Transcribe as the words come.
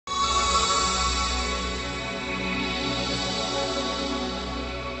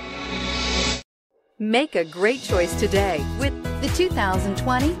Make a great choice today with the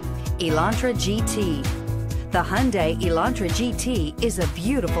 2020 Elantra GT. The Hyundai Elantra GT is a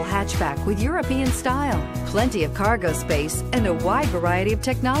beautiful hatchback with European style. Plenty of cargo space and a wide variety of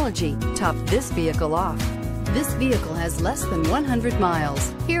technology top this vehicle off. This vehicle has less than 100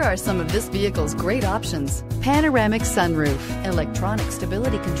 miles. Here are some of this vehicle's great options: panoramic sunroof, electronic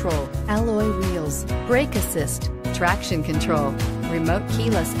stability control, alloy wheels, brake assist, traction control, remote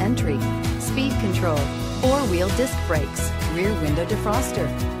keyless entry, speed control, four-wheel disc brakes, rear window defroster,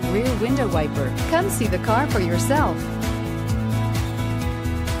 rear window wiper. Come see the car for yourself.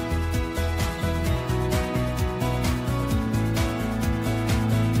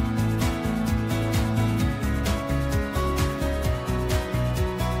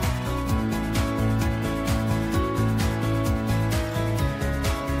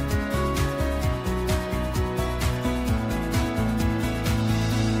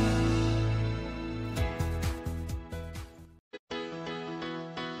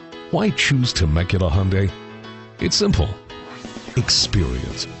 Why choose Temecula Hyundai? It's simple.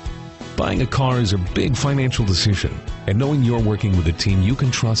 Experience. Buying a car is a big financial decision, and knowing you're working with a team you can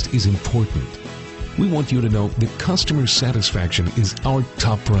trust is important. We want you to know that customer satisfaction is our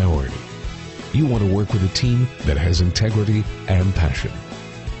top priority. You want to work with a team that has integrity and passion.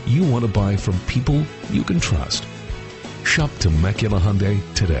 You want to buy from people you can trust. Shop Temecula Hyundai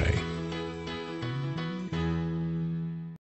today.